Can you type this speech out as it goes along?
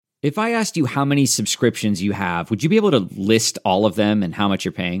If I asked you how many subscriptions you have, would you be able to list all of them and how much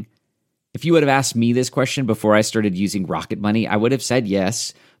you're paying? If you would have asked me this question before I started using Rocket Money, I would have said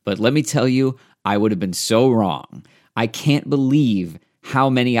yes, but let me tell you, I would have been so wrong. I can't believe how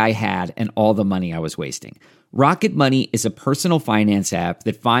many I had and all the money I was wasting. Rocket Money is a personal finance app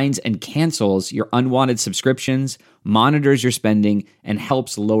that finds and cancels your unwanted subscriptions, monitors your spending, and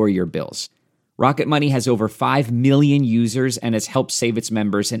helps lower your bills. Rocket Money has over 5 million users and has helped save its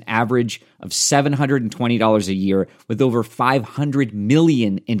members an average of $720 a year with over 500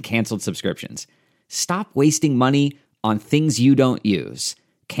 million in canceled subscriptions. Stop wasting money on things you don't use.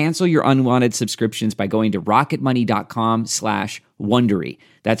 Cancel your unwanted subscriptions by going to rocketmoney.com/Wondery.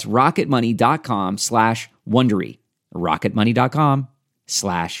 That's rocketmoney.com/Wondery.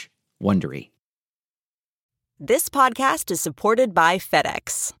 rocketmoney.com/Wondery. This podcast is supported by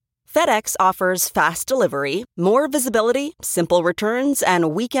FedEx. FedEx offers fast delivery, more visibility, simple returns,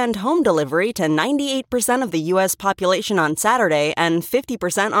 and weekend home delivery to 98% of the U.S. population on Saturday and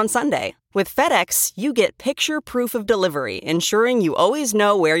 50% on Sunday. With FedEx, you get picture proof of delivery, ensuring you always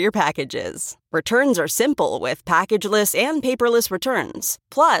know where your package is. Returns are simple with packageless and paperless returns.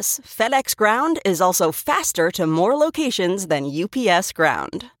 Plus, FedEx Ground is also faster to more locations than UPS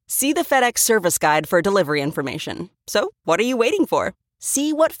Ground. See the FedEx service guide for delivery information. So, what are you waiting for?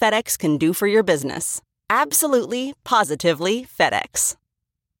 See what FedEx can do for your business. Absolutely, positively FedEx.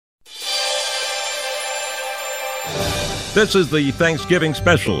 This is the Thanksgiving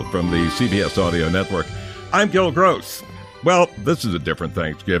special from the CBS Audio Network. I'm Gil Gross. Well, this is a different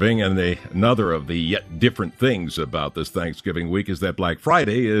Thanksgiving, and another of the yet different things about this Thanksgiving week is that Black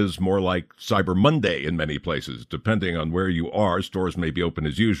Friday is more like Cyber Monday in many places. Depending on where you are, stores may be open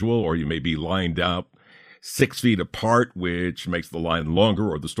as usual, or you may be lined up 6 feet apart, which makes the line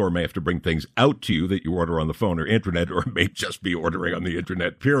longer, or the store may have to bring things out to you that you order on the phone or internet, or may just be ordering on the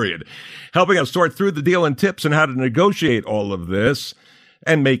internet, period. Helping us sort through the deal and tips on how to negotiate all of this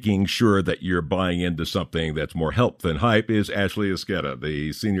and making sure that you're buying into something that's more help than hype is Ashley Esqueda,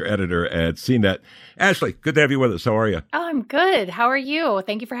 the senior editor at CNET. Ashley, good to have you with us. How are you? Oh, I'm good. How are you?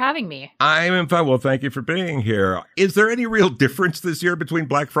 Thank you for having me. I'm fine. Well, thank you for being here. Is there any real difference this year between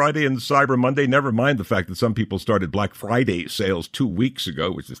Black Friday and Cyber Monday? Never mind the fact that some people started Black Friday sales 2 weeks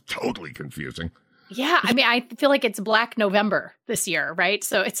ago, which is totally confusing. Yeah, I mean, I feel like it's Black November this year, right?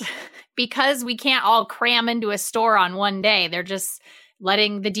 So it's because we can't all cram into a store on one day. They're just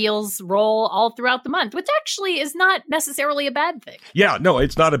letting the deals roll all throughout the month, which actually is not necessarily a bad thing. Yeah, no,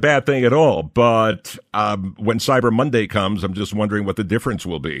 it's not a bad thing at all. But when Cyber Monday comes, I'm just wondering what the difference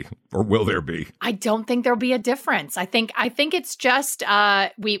will be, or will there be? I don't think there'll be a difference. I think it's just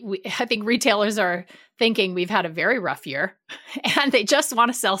I think retailers are thinking we've had a very rough year and they just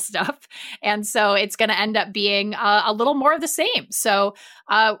want to sell stuff. And so it's going to end up being a little more of the same. So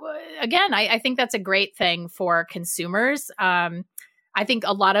again, I think that's a great thing for consumers. I think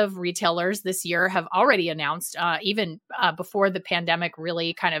a lot of retailers this year have already announced, even before the pandemic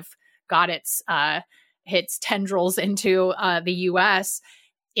really kind of got its tendrils into the U.S.,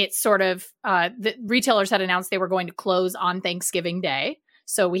 it's sort of the retailers had announced they were going to close on Thanksgiving Day.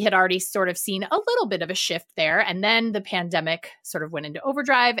 So we had already sort of seen a little bit of a shift there. And then the pandemic sort of went into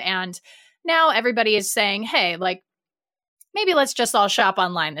overdrive. And now everybody is saying, hey, like, maybe let's just all shop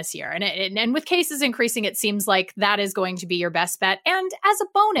online this year. And with cases increasing, it seems like that is going to be your best bet. And as a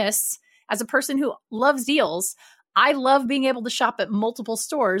bonus, as a person who loves deals, I love being able to shop at multiple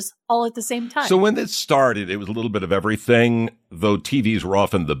stores all at the same time. So when this started, it was a little bit of everything, though TVs were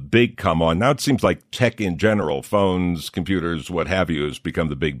often the big come on. Now it seems like tech in general, phones, computers, what have you, has become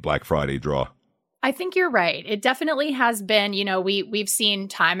the big Black Friday draw. I think you're right. It definitely has been, we've seen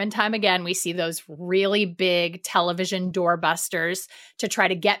time and time again, we see those really big television doorbusters to try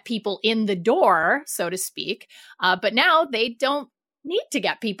to get people in the door, so to speak. But now they don't need to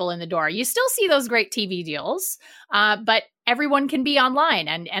get people in the door. You still see those great TV deals, but everyone can be online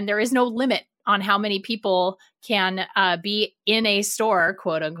and there is no limit on how many people can be in a store,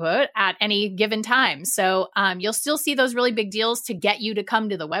 quote unquote, at any given time. So you'll still see those really big deals to get you to come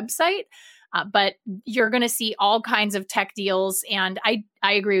to the website. But you're going to see all kinds of tech deals. And I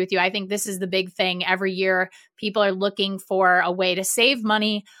agree with you. I think this is the big thing. Every year, people are looking for a way to save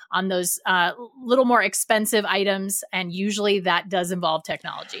money on those little more expensive items. And usually that does involve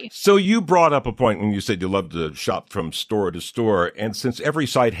technology. So you brought up a point when you said you love to shop from store to store. And since every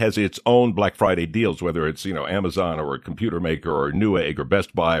site has its own Black Friday deals, whether it's, Amazon or a computer maker or Newegg or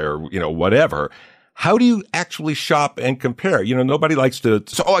Best Buy or, whatever, how do you actually shop and compare? Nobody likes to,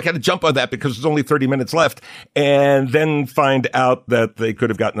 I got to jump on that because there's only 30 minutes left, and then find out that they could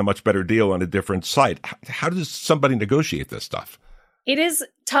have gotten a much better deal on a different site. How does somebody negotiate this stuff? It is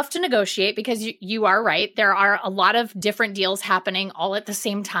tough to negotiate because you are right. There are a lot of different deals happening all at the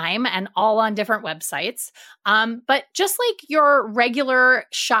same time and all on different websites. But just like your regular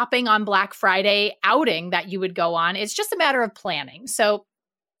shopping on Black Friday outing that you would go on, it's just a matter of planning. So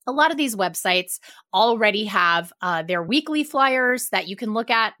a lot of these websites already have their weekly flyers that you can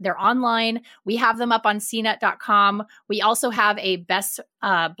look at. They're online. We have them up on cnet.com. We also have a best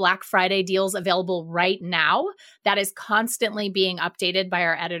Black Friday deals available right now that is constantly being updated by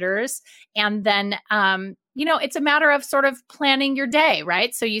our editors. And then, it's a matter of sort of planning your day,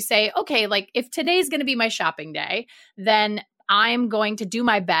 right? So you say, okay, like if today's going to be my shopping day, then I'm going to do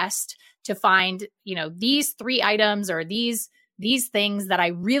my best to find, these 3 items or these things that I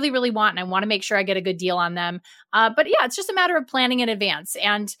really, really want, and I want to make sure I get a good deal on them. But yeah, it's just a matter of planning in advance.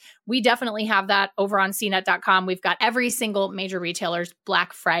 And we definitely have that over on cnet.com. We've got every single major retailer's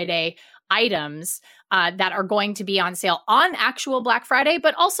Black Friday items that are going to be on sale on actual Black Friday,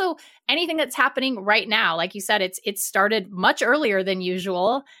 but also anything that's happening right now. Like you said, it's started much earlier than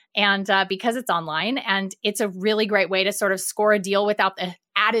usual, and because it's online, and it's a really great way to sort of score a deal without the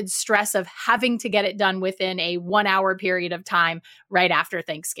added stress of having to get it done within a 1-hour period of time right after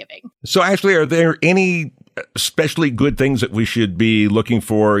Thanksgiving. So, Ashley, are there any especially good things that we should be looking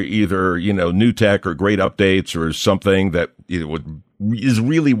for, either, new tech or great updates or something that is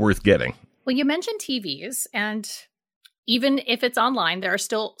really worth getting? Well, you mentioned TVs, and even if it's online, there are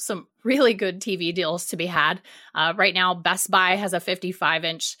still some really good TV deals to be had. Right now, Best Buy has a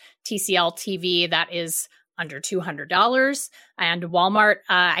 55-inch TCL TV that is under $200. And Walmart,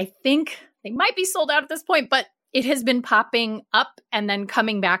 I think they might be sold out at this point, but it has been popping up and then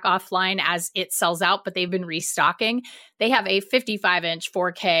coming back offline as it sells out, but they've been restocking. They have a 55-inch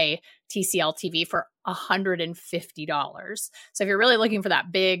 4K TCL TV for $150. So if you're really looking for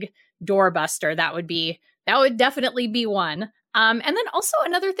that big doorbuster, that would definitely be one. And then also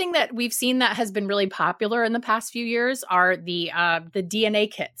another thing that we've seen that has been really popular in the past few years are the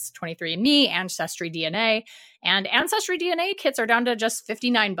DNA kits, 23andMe, Ancestry DNA. And Ancestry DNA kits are down to just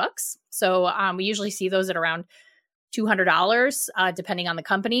 $59. So we usually see those at around $200, depending on the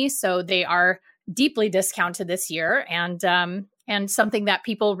company. So they are deeply discounted this year, and something that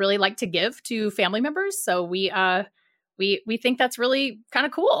people really like to give to family members. So we think that's really kind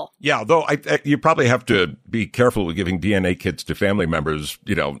of cool. Yeah, though you probably have to be careful with giving DNA kits to family members.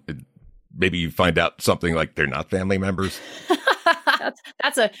 Maybe you find out something like they're not family members.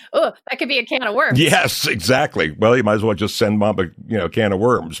 that could be a can of worms. Yes, exactly. Well, you might as well just send mom a can of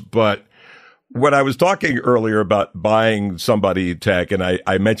worms. But when I was talking earlier about buying somebody tech, and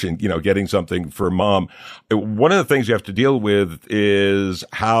I mentioned, getting something for mom, one of the things you have to deal with is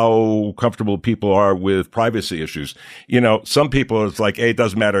how comfortable people are with privacy issues. Some people, it's like, hey, it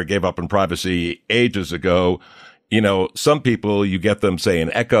doesn't matter. I gave up on privacy ages ago. Some people, you get them saying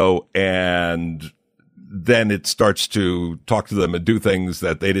Echo, and then it starts to talk to them and do things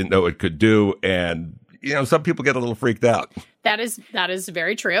that they didn't know it could do. And, some people get a little freaked out. That is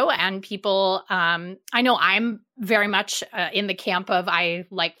very true. And people, I know I'm very much in the camp of I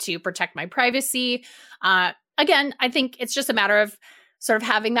like to protect my privacy. Again, I think it's just a matter of sort of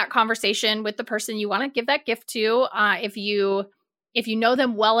having that conversation with the person you want to give that gift to. If you know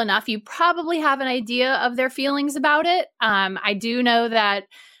them well enough, you probably have an idea of their feelings about it. I do know that,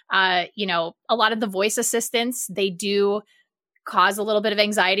 a lot of the voice assistants, they do cause a little bit of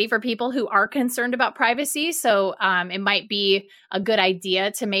anxiety for people who are concerned about privacy. So it might be a good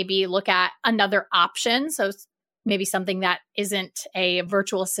idea to maybe look at another option. So maybe something that isn't a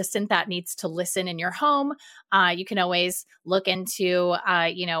virtual assistant that needs to listen in your home. You can always look into,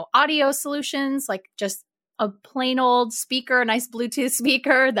 audio solutions, like just a plain old speaker, a nice Bluetooth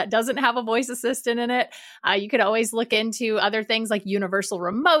speaker that doesn't have a voice assistant in it. You could always look into other things like universal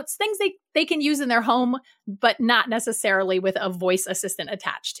remotes, things they can use in their home, but not necessarily with a voice assistant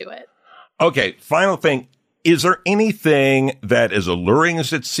attached to it. Okay, final thing. Is there anything that, as alluring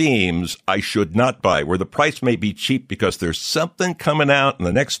as it seems, I should not buy, where the price may be cheap because there's something coming out in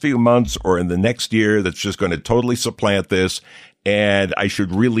the next few months or in the next year that's just going to totally supplant this, and I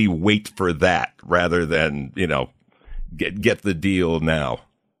should really wait for that rather than, get the deal now?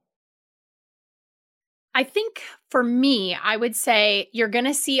 I think for me, I would say you're going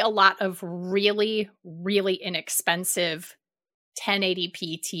to see a lot of really, really inexpensive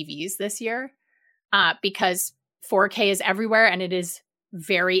 1080p TVs this year. Because 4K is everywhere and it is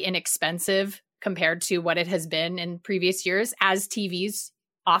very inexpensive compared to what it has been in previous years, as TVs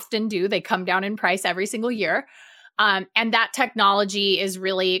often do. They come down in price every single year. And that technology is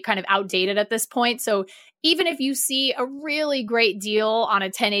really kind of outdated at this point. So even if you see a really great deal on a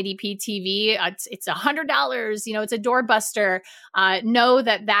 1080p TV, it's $100, it's a doorbuster. Know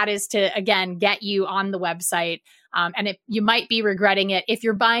that is to, again, get you on the website. And you might be regretting it if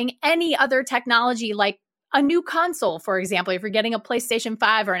you're buying any other technology like a new console, for example. If you're getting a PlayStation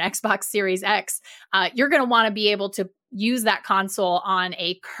 5 or an Xbox Series X, you're going to want to be able to use that console on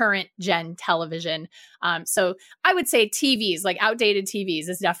a current gen television. So I would say TVs, like outdated TVs,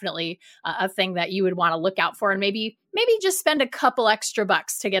 is definitely a thing that you would want to look out for, and maybe just spend a couple extra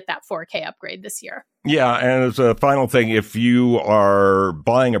bucks to get that 4K upgrade this year. Yeah, and as a final thing, if you are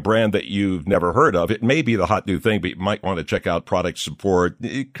buying a brand that you've never heard of, it may be the hot new thing, but you might want to check out product support.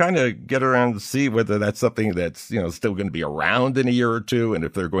 You kind of get around to see whether that's something that's, still going to be around in a year or two, and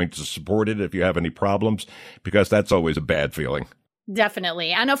if they're going to support it if you have any problems, because that's always a bad feeling.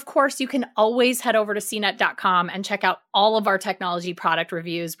 Definitely. And of course, you can always head over to cnet.com and check out all of our technology product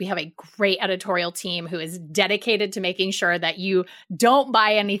reviews. We have a great editorial team who is dedicated to making sure that you don't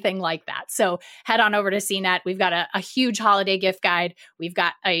buy anything like that. So head on over to CNET. We've got a huge holiday gift guide. We've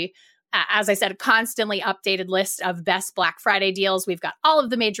got as I said, a constantly updated list of best Black Friday deals. We've got all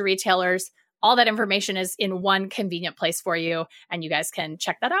of the major retailers. All that information is in one convenient place for you, and you guys can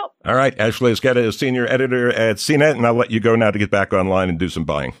check that out. All right. Ashley Esqueda is senior editor at CNET, and I'll let you go now to get back online and do some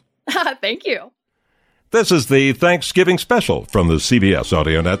buying. Thank you. This is the Thanksgiving special from the CBS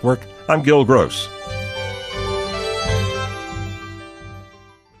Audio Network. I'm Gil Gross.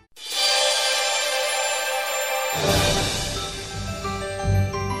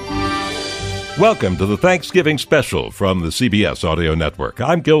 Welcome to the Thanksgiving special from the CBS Audio Network.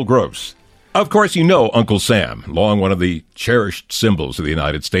 I'm Gil Gross. Of course, you know Uncle Sam, long one of the cherished symbols of the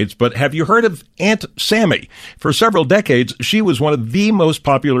United States, but have you heard of Aunt Sammy? For several decades, she was one of the most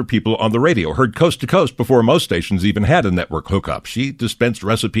popular people on the radio, heard coast to coast before most stations even had a network hookup. She dispensed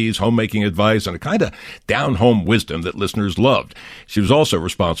recipes, homemaking advice, and a kind of down-home wisdom that listeners loved. She was also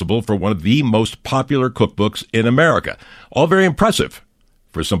responsible for one of the most popular cookbooks in America. All very impressive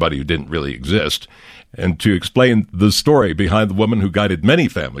for somebody who didn't really exist. And to explain the story behind the woman who guided many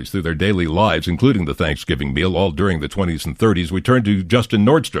families through their daily lives, including the Thanksgiving meal, all during the 20s and 30s, we turn to Justin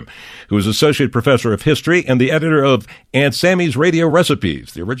Nordstrom, who is Associate Professor of History and the editor of Aunt Sammy's Radio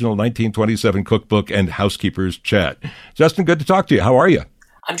Recipes, the original 1927 cookbook and Housekeeper's Chat. Justin, good to talk to you. How are you?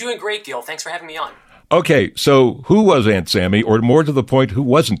 I'm doing great, Gil. Thanks for having me on. Okay, so who was Aunt Sammy, or more to the point, who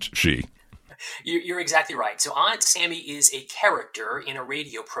wasn't she? You're exactly right. So Aunt Sammy is a character in a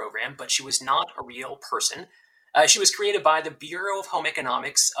radio program, but she was not a real person. She was created by the Bureau of Home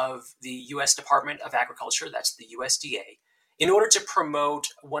Economics of the U.S. Department of Agriculture, that's the USDA, in order to promote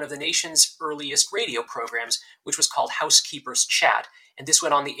one of the nation's earliest radio programs, which was called Housekeeper's Chat. And this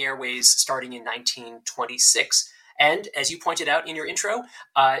went on the airways starting in 1926. And as you pointed out in your intro,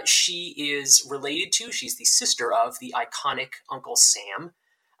 she's the sister of the iconic Uncle Sam.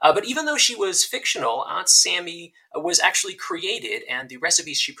 But even though she was fictional, Aunt Sammy was actually created, and the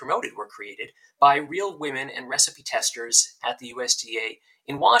recipes she promoted were created by real women and recipe testers at the USDA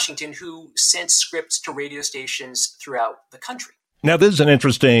in Washington who sent scripts to radio stations throughout the country. Now, this is an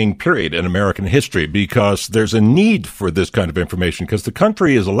interesting period in American history because there's a need for this kind of information because the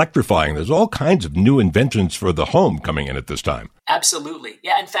country is electrifying. There's all kinds of new inventions for the home coming in at this time. Absolutely.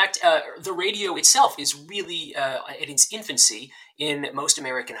 Yeah, in fact, the radio itself is really in its infancy in most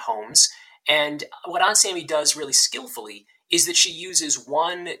American homes. And what Aunt Sammy does really skillfully is that she uses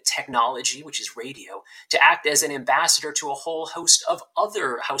one technology, which is radio, to act as an ambassador to a whole host of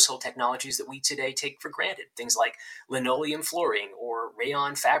other household technologies that we today take for granted, things like linoleum flooring or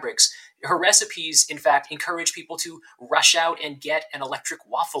rayon fabrics. Her recipes, in fact, encourage people to rush out and get an electric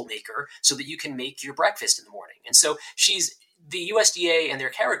waffle maker so that you can make your breakfast in the morning. And so the USDA and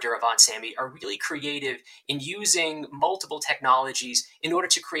their character of Aunt Sammy are really creative in using multiple technologies in order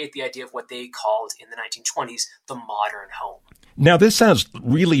to create the idea of what they called in the 1920s the modern home. Now, this sounds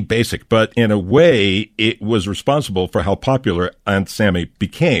really basic, but in a way, it was responsible for how popular Aunt Sammy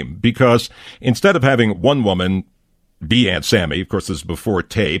became, because instead of having one woman be Aunt Sammy, of course, this is before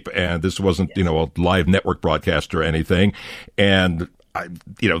tape, and this wasn't, a live network broadcast or anything, and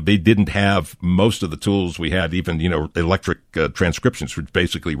they didn't have most of the tools we had, even, electric transcriptions, which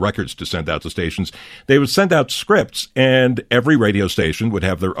basically records to send out to stations. They would send out scripts, and every radio station would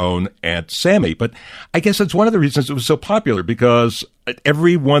have their own Aunt Sammy. But I guess that's one of the reasons it was so popular, because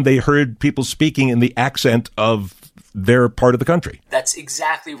everyone, they heard people speaking in the accent of their part of the country. That's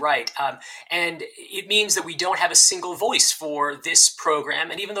exactly right. And it means that we don't have a single voice for this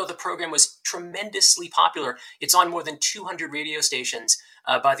program. And even though the program was tremendously popular, it's on more than 200 radio stations.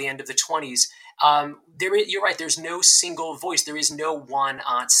 by the end of the 20s. You're right. There's no single voice. There is no one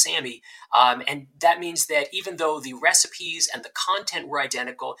Aunt Sammy. And that means that even though the recipes and the content were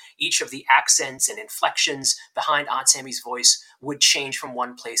identical, each of the accents and inflections behind Aunt Sammy's voice would change from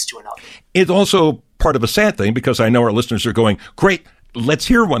one place to another. It's also part of a sad thing, because I know our listeners are going, great, let's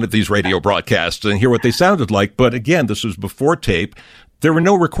hear one of these radio broadcasts and hear what they sounded like. But again, this was before tape. There were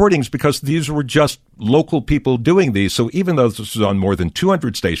no recordings because these were just local people doing these. So even though this was on more than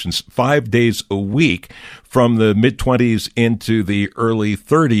 200 stations, 5 days a week from the mid-20s into the early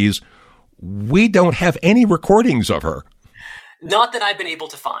 30s, we don't have any recordings of her. Not that I've been able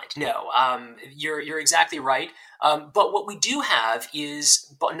to find. No, you're exactly right. But what we do have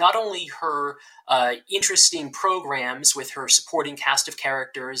is not only her interesting programs with her supporting cast of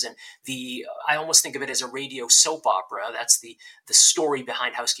characters and I almost think of it as a radio soap opera. That's the story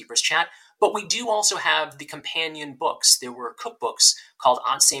behind Housekeeper's Chat. But we do also have the companion books. There were cookbooks called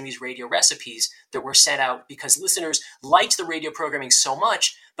Aunt Sammy's Radio Recipes that were sent out because listeners liked the radio programming so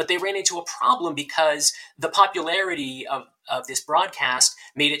much, but they ran into a problem because the popularity of this broadcast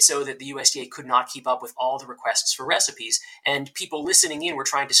made it so that the USDA could not keep up with all the requests for recipes. And people listening in were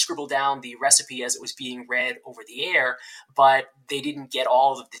trying to scribble down the recipe as it was being read over the air, but they didn't get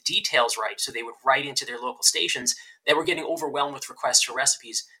all of the details right. So they would write into their local stations that were getting overwhelmed with requests for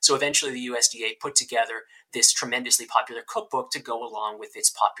recipes. So eventually the USDA put together this tremendously popular cookbook to go along with its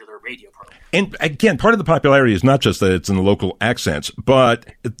popular radio program. And again, part of the popularity is not just that it's in the local accents, but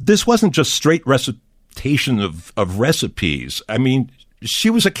this wasn't just straight recitation of recipes. I mean, she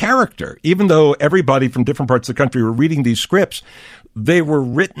was a character. Even though everybody from different parts of the country were reading these scripts, they were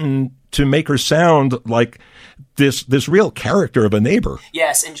written to make her sound like this real character of a neighbor.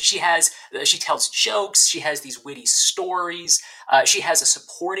 Yes, and she tells jokes. She has these witty stories. She has a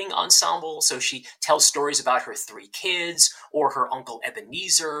supporting ensemble, so she tells stories about her 3 kids or her uncle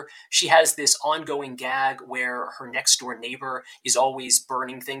Ebenezer. She has this ongoing gag where her next door neighbor is always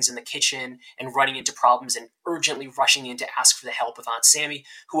burning things in the kitchen and running into problems and urgently rushing in to ask for the help of Aunt Sammy,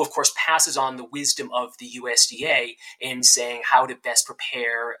 who of course passes on the wisdom of the USDA in saying how to best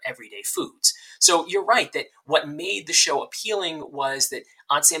prepare everyday foods. So you're right that what made the show appealing was that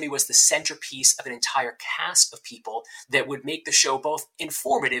Aunt Sammy was the centerpiece of an entire cast of people that would make the show both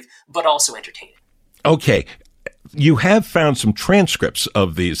informative but also entertaining. Okay. You have found some transcripts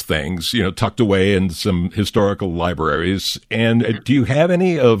of these things, tucked away in some historical libraries. And do you have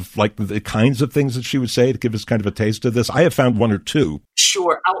any of like the kinds of things that she would say to give us kind of a taste of this? I have found 1 or 2.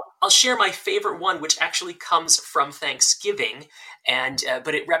 Sure. I'll share my favorite one, which actually comes from Thanksgiving,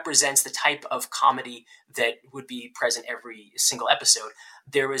 but it represents the type of comedy that would be present every single episode.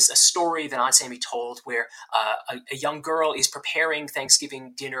 There was a story that Aunt Sammy told where a young girl is preparing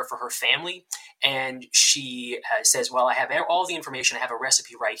Thanksgiving dinner for her family, and she says, well, I have all the information. I have a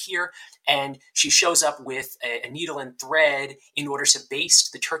recipe right here. And she shows up with a needle and thread in order to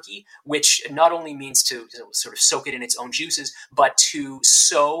baste the turkey, which not only means to sort of soak it in its own juices, but to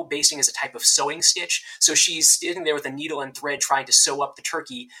sew. Basting is a type of sewing stitch. So she's sitting there with a needle and thread trying to sew up the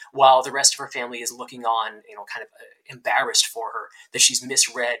turkey while the rest of her family is looking on, kind of embarrassed for her that she's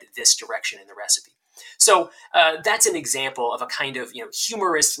misread this direction in the recipe. So that's an example of a kind of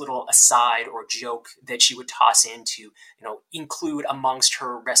humorous little aside or joke that she would toss in to include amongst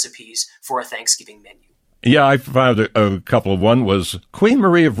her recipes for a Thanksgiving menu. Yeah, I found a couple of one was Queen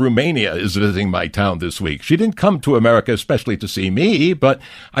Marie of Romania is visiting my town this week. She didn't come to America especially to see me, but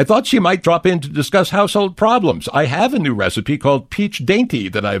I thought she might drop in to discuss household problems. I have a new recipe called Peach Dainty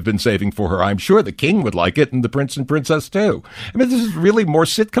that I've been saving for her. I'm sure the king would like it and the prince and princess too. I mean, this is really more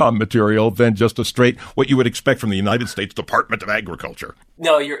sitcom material than just a straight what you would expect from the United States Department of Agriculture.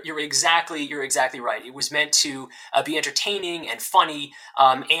 No, you're exactly right. It was meant to be entertaining and funny,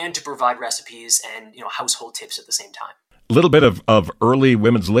 and to provide recipes and household tips at the same time. A little bit of early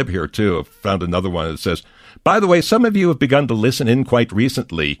women's lib here too. I found another one that says, by the way, some of you have begun to listen in quite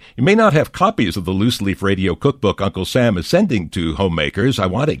recently. You may not have copies of the Loose Leaf Radio cookbook Uncle Sam is sending to homemakers. I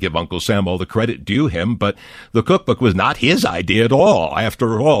want to give Uncle Sam all the credit due him, but the cookbook was not his idea at all.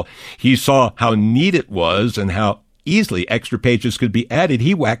 After all, he saw how neat it was and how easily extra pages could be added.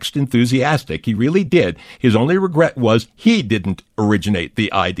 He waxed enthusiastic. He really did. His only regret was he didn't originate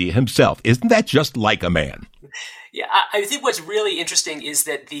the idea himself. Isn't that just like a man? Yeah, I think what's really interesting is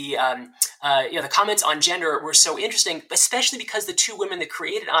that the comments on gender were so interesting, especially because the two women that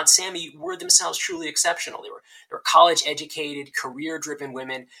created Aunt Sammy were themselves truly exceptional. They were college-educated, career-driven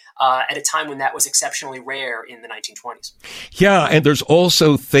women at a time when that was exceptionally rare in the 1920s. Yeah, and there's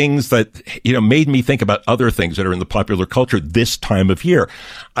also things that, made me think about other things that are in the popular culture this time of year.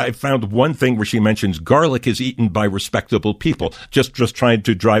 I found one thing where she mentions garlic is eaten by respectable people, just trying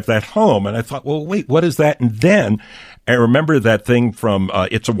to drive that home. And I thought, well, wait, what is that? And then I remember that thing from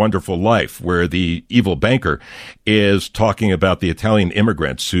It's a Wonderful Life, where the evil banker is talking about the Italian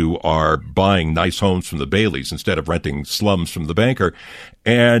immigrants who are buying nice homes from the Baileys instead of renting slums from the banker.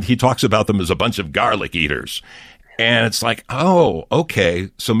 And he talks about them as a bunch of garlic eaters. And it's like, oh,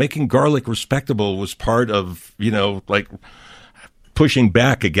 okay. So making garlic respectable was part of, pushing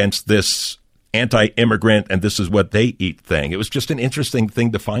back against this anti-immigrant and this is what they eat thing. It was just an interesting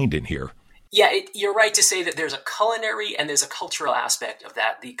thing to find in here. Yeah, you're right to say that there's a culinary and there's a cultural aspect of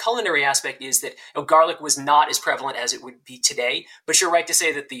that. The culinary aspect is that garlic was not as prevalent as it would be today. But you're right to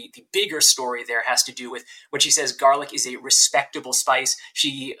say that the bigger story there has to do with when she says garlic is a respectable spice.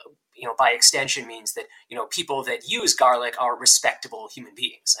 She, by extension means that, people that use garlic are respectable human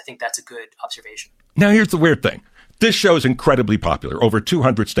beings. I think that's a good observation. Now, here's the weird thing. This show is incredibly popular. Over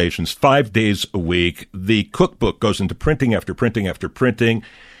 200 stations, 5 days a week. The cookbook goes into printing after printing after printing.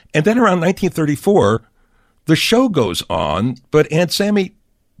 And then around 1934, the show goes on, but Aunt Sammy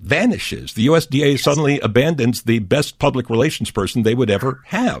vanishes. The USDA suddenly abandons the best public relations person they would ever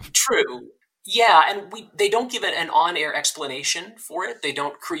have. True. Yeah, and they don't give it an on-air explanation for it. They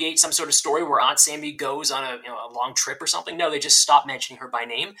don't create some sort of story where Aunt Sammy goes on a long trip or something. No, they just stop mentioning her by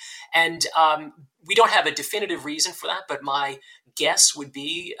name. And we don't have a definitive reason for that, but my guess would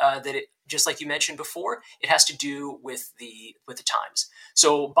be that it, just like you mentioned before, it has to do with the times.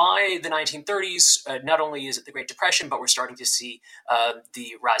 So by the 1930s, not only is it the Great Depression, but we're starting to see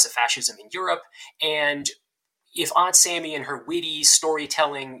the rise of fascism in Europe. And if Aunt Sammy and her witty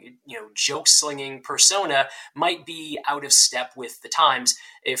storytelling, joke-slinging persona might be out of step with the times,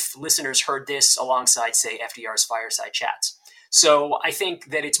 if listeners heard this alongside, say, FDR's fireside chats. So I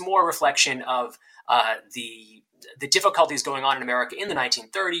think that it's more a reflection of the difficulties going on in America in the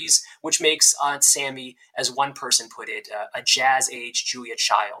 1930s, which makes Aunt Sammy, as one person put it, a jazz-age Julia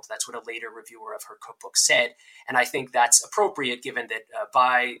Child. That's what a later reviewer of her cookbook said. And I think that's appropriate given that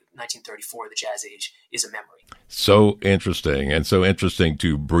by 1934, the jazz age is a memory. So interesting, and so interesting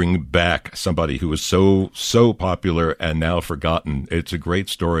to bring back somebody who was so popular and now forgotten. It's a great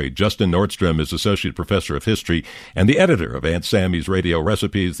story. Justin Nordstrom is Associate Professor of History and the editor of Aunt Sammy's Radio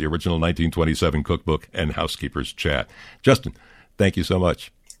Recipes, the original 1927 cookbook, and Housekeeper's Chat. Justin, thank you so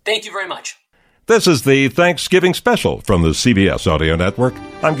much. Thank you very much. This is the Thanksgiving special from the CBS Audio Network.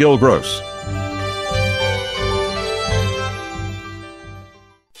 I'm Gil Gross.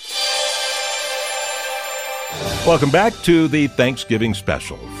 Welcome back to the Thanksgiving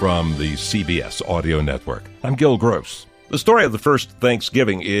special from the CBS Audio Network. I'm Gil Gross. The story of the first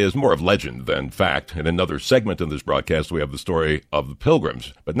Thanksgiving is more of legend than fact. In another segment in this broadcast, we have the story of the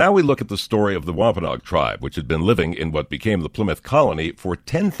Pilgrims. But now we look at the story of the Wampanoag tribe, which had been living in what became the Plymouth colony for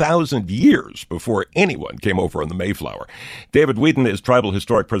 10,000 years before anyone came over on the Mayflower. David Whedon is Tribal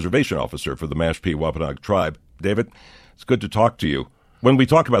Historic Preservation Officer for the Mashpee Wampanoag tribe. David, it's good to talk to you. When we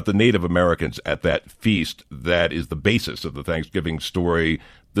talk about the Native Americans at that feast, that is the basis of the Thanksgiving story.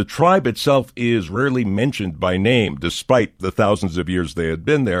 The tribe itself is rarely mentioned by name, despite the thousands of years they had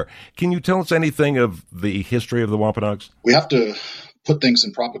been there. Can you tell us anything of the history of the Wampanoags? We have to put things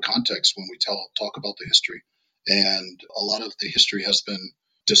in proper context when we talk about the history. And a lot of the history has been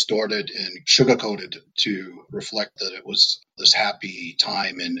distorted and sugar-coated to reflect that it was this happy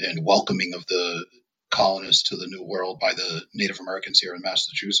time and welcoming of the colonists to the New World by the Native Americans here in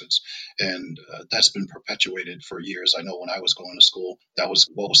Massachusetts. And that's been perpetuated for years. I know when I was going to school, that was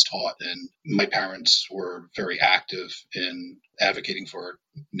what was taught. And my parents were very active in advocating for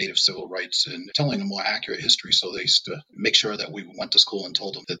Native civil rights and telling a more accurate history. So they used to make sure that we went to school and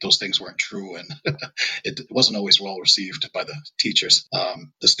told them that those things weren't true. And it wasn't always well received by the teachers.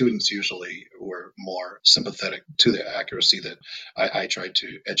 The students usually were more sympathetic to the accuracy that I tried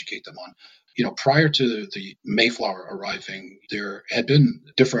to educate them on. Prior to the Mayflower arriving, there had been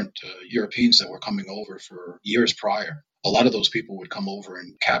different Europeans that were coming over for years prior. A lot of those people would come over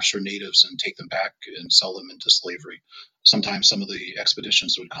and capture natives and take them back and sell them into slavery. Sometimes some of the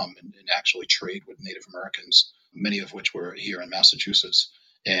expeditions would come and actually trade with Native Americans, many of which were here in Massachusetts.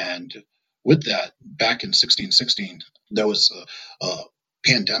 And with that, back in 1616, there was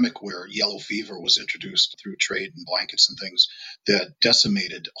pandemic where yellow fever was introduced through trade in blankets and things that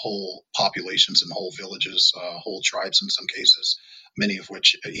decimated whole populations and whole villages, whole tribes in some cases, many of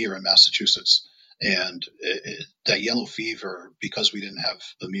which here in Massachusetts. And that yellow fever, because we didn't have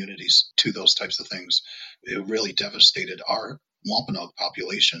immunities to those types of things, it really devastated our Wampanoag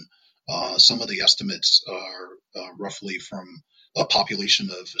population. Some of the estimates are roughly from a population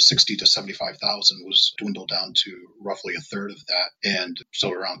of 60 to 75,000 was dwindled down to roughly a third of that, and so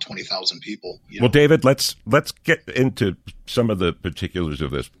around 20,000 people. Well, David, let's get into some of the particulars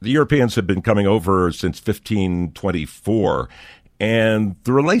of this. The Europeans have been coming over since 1524, and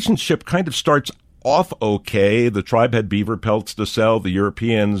the relationship kind of starts off okay. The tribe had beaver pelts to sell. The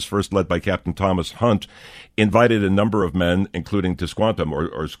Europeans, first led by Captain Thomas Hunt, invited a number of men, including Tisquantum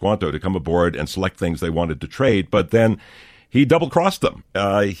or Squanto, to come aboard and select things they wanted to trade, but then he double-crossed them.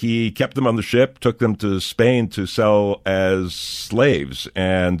 He kept them on the ship, took them to Spain to sell as slaves.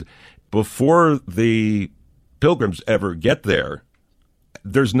 And before the Pilgrims ever get there,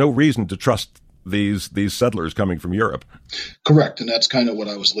 there's no reason to trust these settlers coming from Europe. Correct. And that's kind of what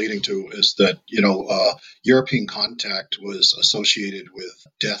I was leading to, is that, European contact was associated with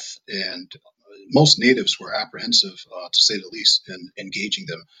death, and most natives were apprehensive, to say the least, in engaging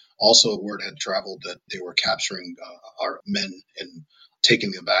them. Also, word had traveled that they were capturing our men and taking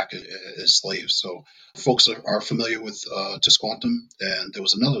them back as slaves. So folks are familiar with Tisquantum, and there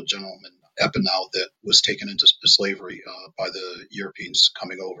was another gentleman, Epinal, that was taken into slavery by the Europeans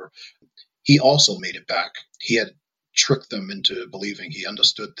coming over. He also made it back. He had tricked them into believing, he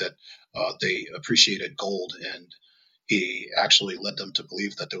understood that they appreciated gold, and he actually led them to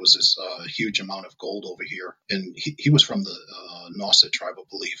believe that there was this huge amount of gold over here. And he was from the Nauset tribe, I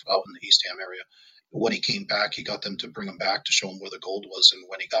believe, out in the Eastham area. When he came back, he got them to bring him back to show him where the gold was. And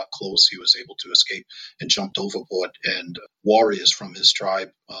when he got close, he was able to escape and jumped overboard. And warriors from his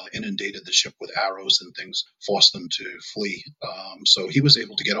tribe inundated the ship with arrows and things, forced them to flee. So he was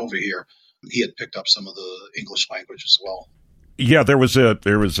able to get over here. He had picked up some of the English language as well. Yeah, there was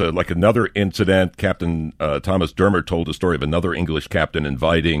like another incident. Captain Thomas Dermer told a story of another English captain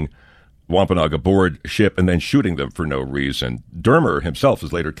inviting Wampanoag aboard ship and then shooting them for no reason. Dermer himself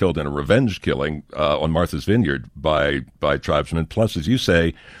was later killed in a revenge killing on Martha's Vineyard by tribesmen. Plus, as you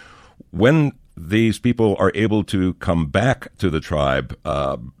say, when these people are able to come back to the tribe,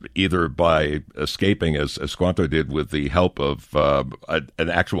 either by escaping, as Squanto did, with the help of an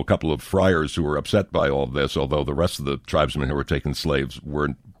actual couple of friars who were upset by all of this, although the rest of the tribesmen who were taken slaves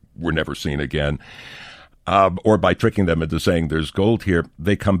were never seen again, or by tricking them into saying there's gold here,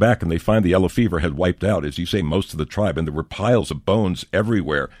 they come back and they find the yellow fever had wiped out, as you say, most of the tribe, and there were piles of bones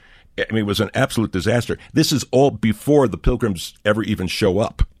everywhere. I mean, it was an absolute disaster. This is all before the Pilgrims ever even show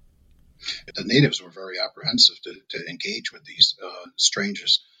up. The natives were very apprehensive to engage with these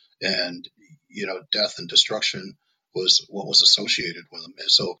strangers, and death and destruction was what was associated with them.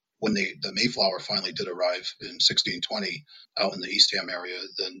 And so when the Mayflower finally did arrive in 1620 out in the Eastham area,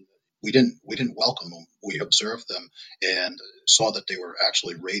 then we didn't welcome them. We observed them and saw that they were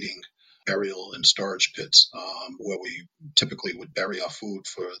actually raiding burial and storage pits, where we typically would bury our food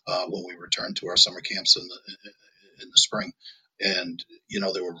for when we returned to our summer camps in the spring. And,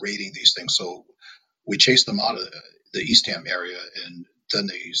 they were raiding these things. So we chased them out of the Eastham area, and then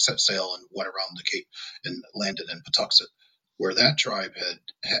they set sail and went around the Cape and landed in Patuxet, where that tribe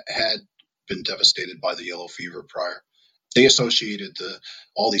had been devastated by the yellow fever prior. They associated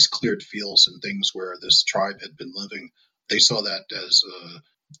all these cleared fields and things where this tribe had been living. They saw that as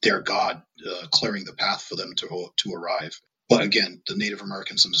their god clearing the path for them to arrive. But again, the Native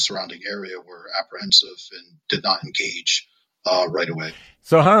Americans in the surrounding area were apprehensive and did not engage right away.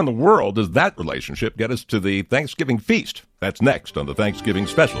 So how in the world does that relationship get us to the Thanksgiving feast? That's next on the Thanksgiving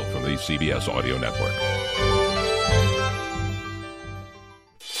Special from the CBS Audio Network.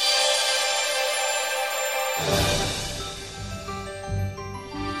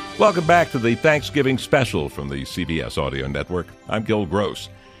 Welcome back to the Thanksgiving Special from the CBS Audio Network. I'm Gil Gross.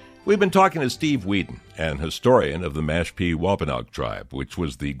 We've been talking to Steve Whedon, an historian of the Mashpee Wampanoag tribe, which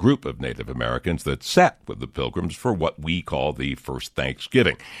was the group of Native Americans that sat with the Pilgrims for what we call the first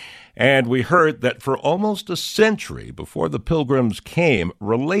Thanksgiving. And we heard that for almost a century before the Pilgrims came,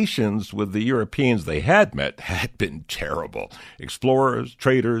 relations with the Europeans they had met had been terrible. Explorers,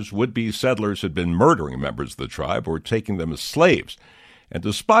 traders, would-be settlers had been murdering members of the tribe or taking them as slaves. And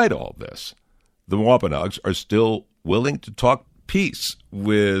despite all this, the Wampanoags are still willing to talk peace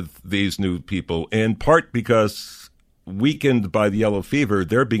with these new people, in part because, weakened by the yellow fever,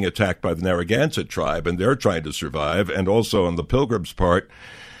 they're being attacked by the Narragansett tribe, and they're trying to survive, and also on the Pilgrims' part,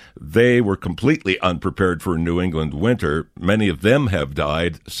 They were completely unprepared for a New England winter. Many of them have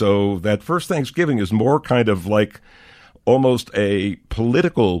died. So that first Thanksgiving is more kind of like almost a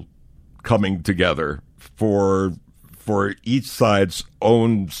political coming together for each side's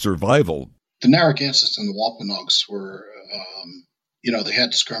own survival. The Narragansetts and the Wampanoags were, they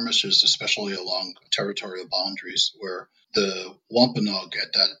had skirmishes, especially along territorial boundaries, where the Wampanoag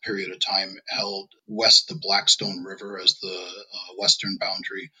at that period of time held west the Blackstone River as the western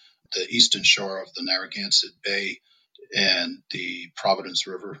boundary, the eastern shore of the Narragansett Bay and the Providence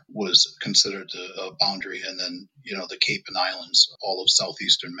River was considered a boundary, and then the Cape and Islands, all of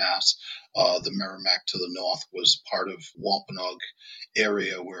southeastern Mass. The Merrimack to the north was part of Wampanoag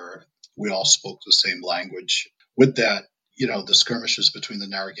area where we all spoke the same language. With that, the skirmishes between the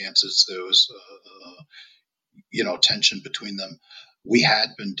Narragansetts, there was tension between them. We had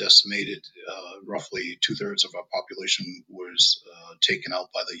been decimated. Roughly 2/3 of our population was taken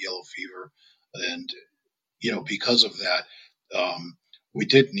out by the yellow fever, and because of that, we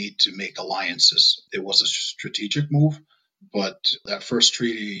did need to make alliances. It was a strategic move, but that first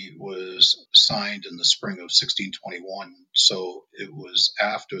treaty was signed in the spring of 1621. So it was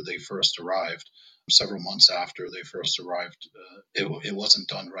after they first arrived, several months after they first arrived. It wasn't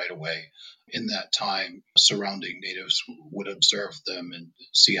done right away. In that time, surrounding natives would observe them and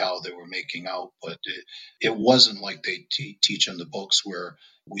see how they were making out, but it wasn't like they teach in the books where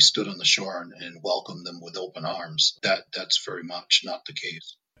we stood on the shore and welcomed them with open arms. That's very much not the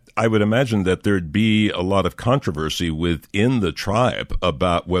case. I would imagine that there'd be a lot of controversy within the tribe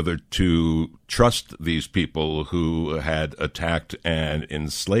about whether to trust these people who had attacked and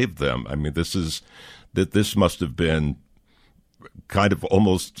enslaved them. I mean, this must have been kind of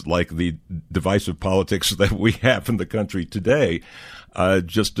almost like the divisive politics that we have in the country today.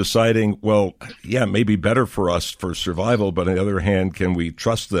 Just deciding, well, yeah, maybe better for us for survival, but on the other hand, can we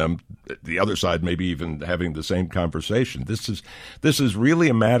trust them? The other side maybe even having the same conversation. This is really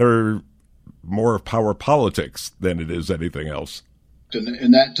a matter more of power politics than it is anything else.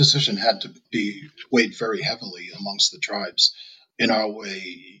 And that decision had to be weighed very heavily amongst the tribes. In our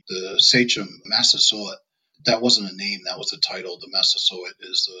way, the sachem Massasoit, that wasn't a name, that was a title. The Massasoit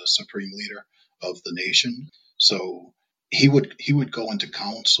is the supreme leader of the nation. So he would go into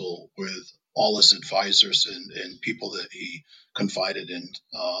council with all his advisors and people that he confided in,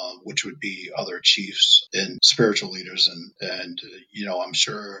 which would be other chiefs and spiritual leaders. And I'm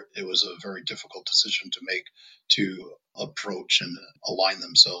sure it was a very difficult decision to make, to approach and align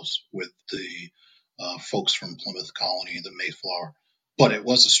themselves with the folks from Plymouth Colony, the Mayflower. But it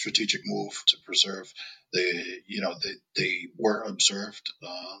was a strategic move to preserve. They were observed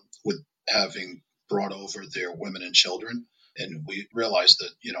with having brought over their women and children. And we realized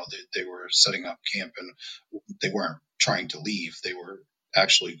that, they were setting up camp and they weren't trying to leave. They were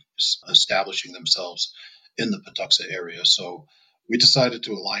actually establishing themselves in the Patuxent area. So we decided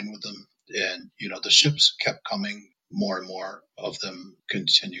to align with them. And, the ships kept coming. More and more of them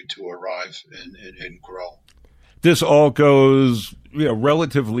continued to arrive and grow. This all goes,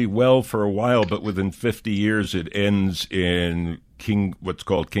 relatively well for a while, but within 50 years it ends in what's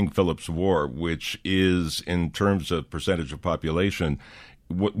called King Philip's War, which is, in terms of percentage of population,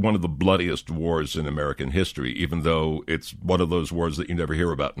 one of the bloodiest wars in American history, even though it's one of those wars that you never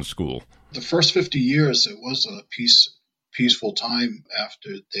hear about in school. The first 50 years, it was a peaceful time after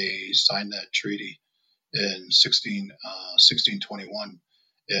they signed that treaty in 1621.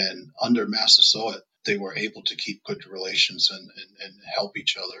 And under Massasoit, they were able to keep good relations and help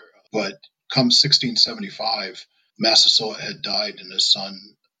each other. But come 1675, Massasoit had died, and his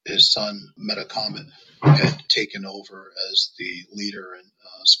son Metacomet had taken over as the leader and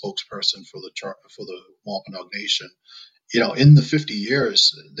spokesperson for the Wampanoag Nation. In the 50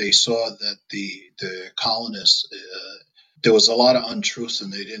 years, they saw that the colonists, there was a lot of untruths,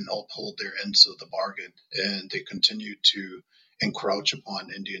 and they didn't uphold their ends of the bargain, and they continued to encroach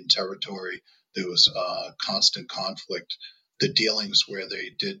upon Indian territory. There was constant conflict. The dealings where they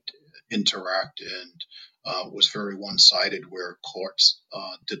did interact and was very one-sided, where courts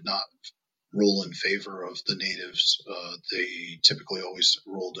did not rule in favor of the natives. They typically always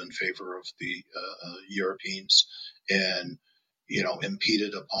ruled in favor of the Europeans, and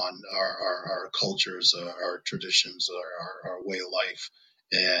impeded upon our cultures, our traditions, our way of life,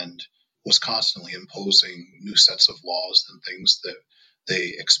 and was constantly imposing new sets of laws and things that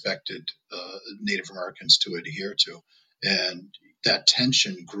they expected Native Americans to adhere to. And that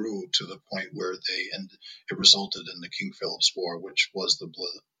tension grew to the point where it resulted in the King Philip's War, which was the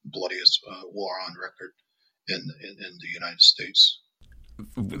bloodiest war on record in the United States.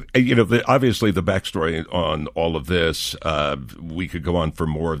 Obviously the backstory on all of this, we could go on for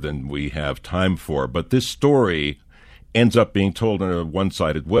more than we have time for, but this story ends up being told in a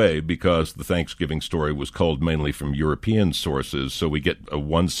one-sided way because the Thanksgiving story was culled mainly from European sources, so we get a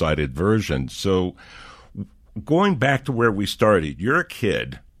one-sided version. So going back to where we started, you're a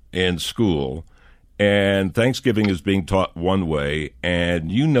kid in school, and Thanksgiving is being taught one way, and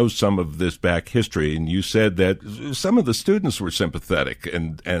you know some of this back history, and you said that some of the students were sympathetic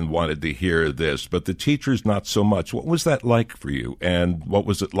and wanted to hear this, but the teachers not so much. What was that like for you, and what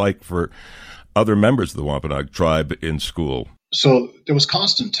was it like for other members of the Wampanoag tribe in school? So there was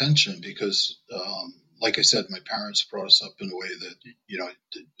constant tension because, like I said, my parents brought us up in a way that,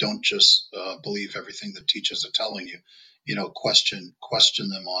 don't just believe everything the teachers are telling you, question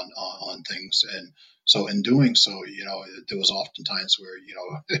them on things. And so in doing so, there was often times where,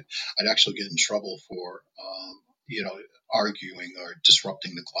 I'd actually get in trouble for, arguing or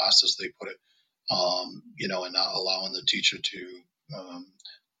disrupting the class, as they put it, and not allowing the teacher to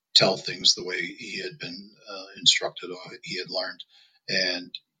tell things the way he had been instructed or he had learned.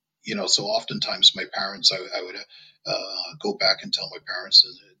 And, so oftentimes my parents, I would go back and tell my parents,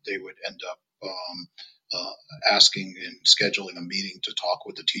 and they would end up asking and scheduling a meeting to talk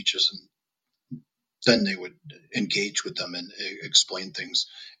with the teachers. And then they would engage with them and explain things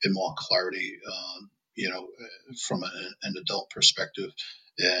in more clarity, from an adult perspective.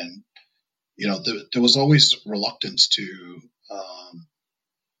 And, there was always reluctance to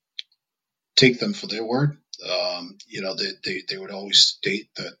take them for their word. They would always state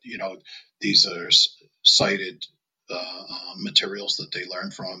that, these are cited materials that they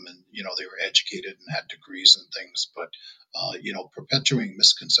learned from, and, they were educated and had degrees and things, but, perpetuating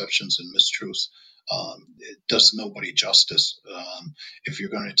misconceptions and mistruths, it does nobody justice. If you're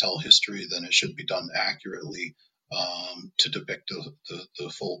going to tell history, then it should be done accurately, to depict the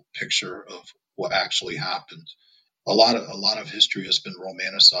full picture of what actually happened. A lot of history has been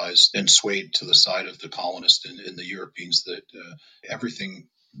romanticized and swayed to the side of the colonists and the Europeans, that everything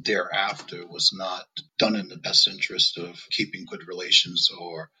thereafter was not done in the best interest of keeping good relations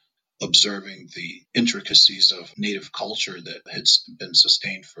or observing the intricacies of native culture that had been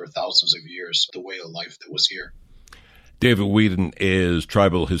sustained for thousands of years, the way of life that was here. David Whedon is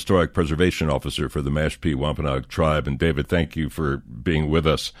Tribal Historic Preservation Officer for the Mashpee Wampanoag Tribe. And David, thank you for being with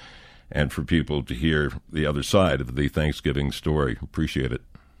us and for people to hear the other side of the Thanksgiving story. Appreciate it.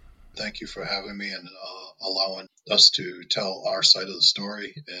 Thank you for having me and allowing us to tell our side of the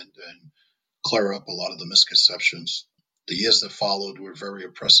story and clear up a lot of the misconceptions. The years that followed were very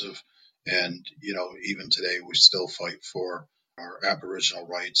oppressive, and even today we still fight for our Aboriginal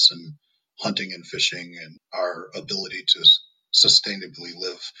rights and hunting and fishing and our ability to sustainably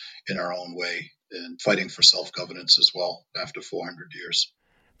live in our own way, and fighting for self-governance as well after 400 years.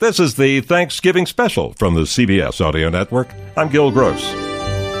 This is the Thanksgiving special from the CBS Audio Network. I'm Gil Gross.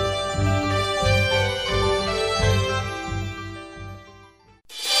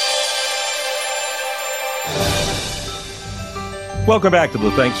 Welcome back to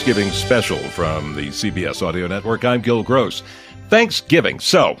the Thanksgiving special from the CBS Audio Network. I'm Gil Gross. Thanksgiving.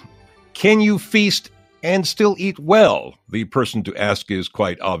 So, can you feast and still eat well? The person to ask is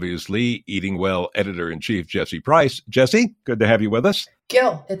quite obviously Eating Well Editor-in-Chief Jesse Price. Jesse, good to have you with us.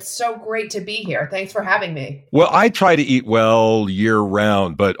 Gil, it's so great to be here. Thanks for having me. Well, I try to eat well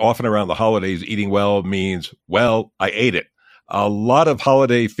year-round, but often around the holidays, eating well means, well, I ate it. A lot of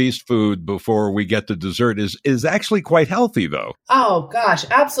holiday feast food before we get to dessert is actually quite healthy, though. Oh, gosh,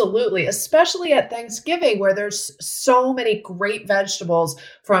 absolutely. Especially at Thanksgiving, where there's so many great vegetables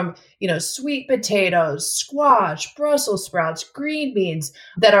from, sweet potatoes, squash, Brussels sprouts, green beans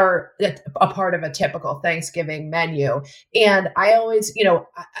that are a part of a typical Thanksgiving menu. And I always,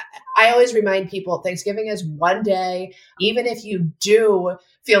 I always remind people Thanksgiving is one day. Even if you do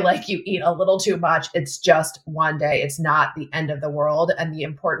feel like you eat a little too much, it's just one day. It's not the end of the world. And the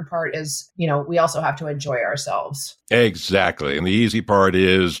important part is, we also have to enjoy ourselves. Exactly. And the easy part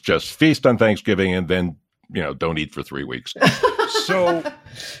is just feast on Thanksgiving and then, don't eat for 3 weeks. So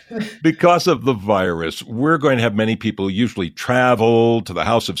because of the virus, we're going to have many people usually travel to the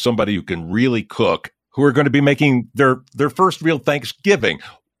house of somebody who can really cook, who are going to be making their first real Thanksgiving.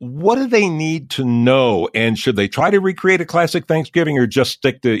 What do they need to know? And should they try to recreate a classic Thanksgiving or just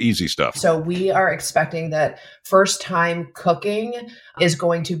stick to easy stuff? So we are expecting that first time cooking is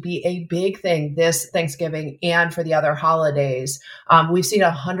going to be a big thing this Thanksgiving and for the other holidays. We've seen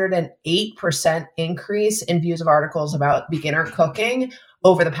 108% increase in views of articles about beginner cooking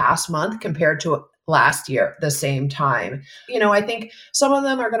over the past month compared to last year, the same time. I think some of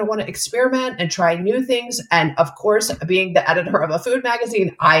them are going to want to experiment and try new things. And of course, being the editor of a food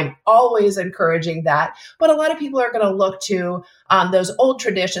magazine, I'm always encouraging that. But a lot of people are going to look to those old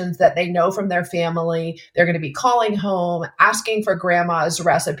traditions that they know from their family. They're going to be calling home, asking for grandma's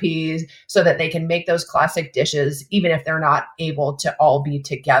recipes so that they can make those classic dishes, even if they're not able to all be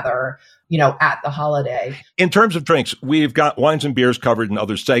together, at the holiday. In terms of drinks, we've got wines and beers covered in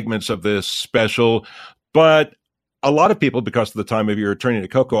other segments of this special, but a lot of people, because of the time of year turning to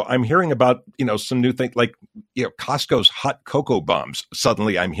cocoa, I'm hearing about, some new things like, Costco's hot cocoa bombs.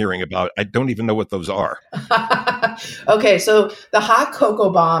 Suddenly I'm hearing about, I don't even know what those are. Okay. So the hot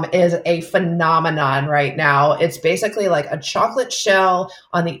cocoa bomb is a phenomenon right now. It's basically like a chocolate shell.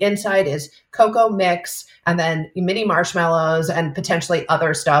 On the inside is cocoa mix, and then mini marshmallows and potentially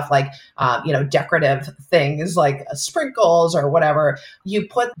other stuff like, decorative things like sprinkles or whatever. You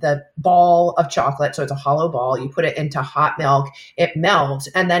put the ball of chocolate, so it's a hollow ball, you put it into hot milk, it melts.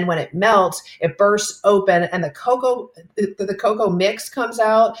 And then when it melts, it bursts open and the cocoa mix comes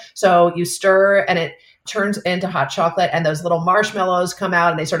out. So you stir and it turns into hot chocolate, and those little marshmallows come out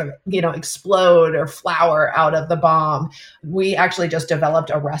and they sort of, explode or flower out of the bomb. We actually just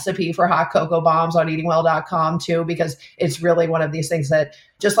developed a recipe for hot cocoa bombs on eatingwell.com too, because it's really one of these things that,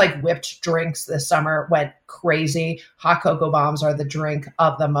 just like whipped drinks this summer went crazy, hot cocoa bombs are the drink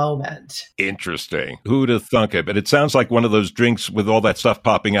of the moment. Interesting. Who'd have thunk it? But it sounds like one of those drinks with all that stuff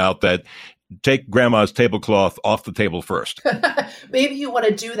popping out that take grandma's tablecloth off the table first. Maybe you want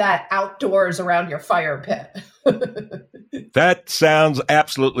to do that outdoors around your fire pit. That sounds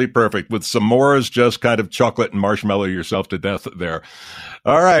absolutely perfect, with some s'mores, just kind of chocolate and marshmallow yourself to death there.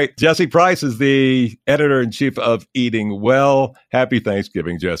 All right. Jessie Price is the editor-in-chief of Eating Well. Happy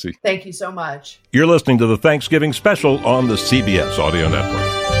Thanksgiving, Jessie. Thank you so much. You're listening to the Thanksgiving special on the CBS Audio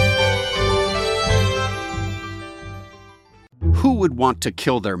Network. Who would want to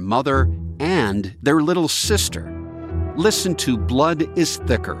kill their mother and their little sister? Listen to Blood is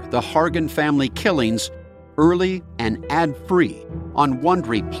Thicker, the Hargan Family Killings, early and ad-free on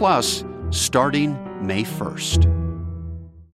Wondery Plus starting May 1st.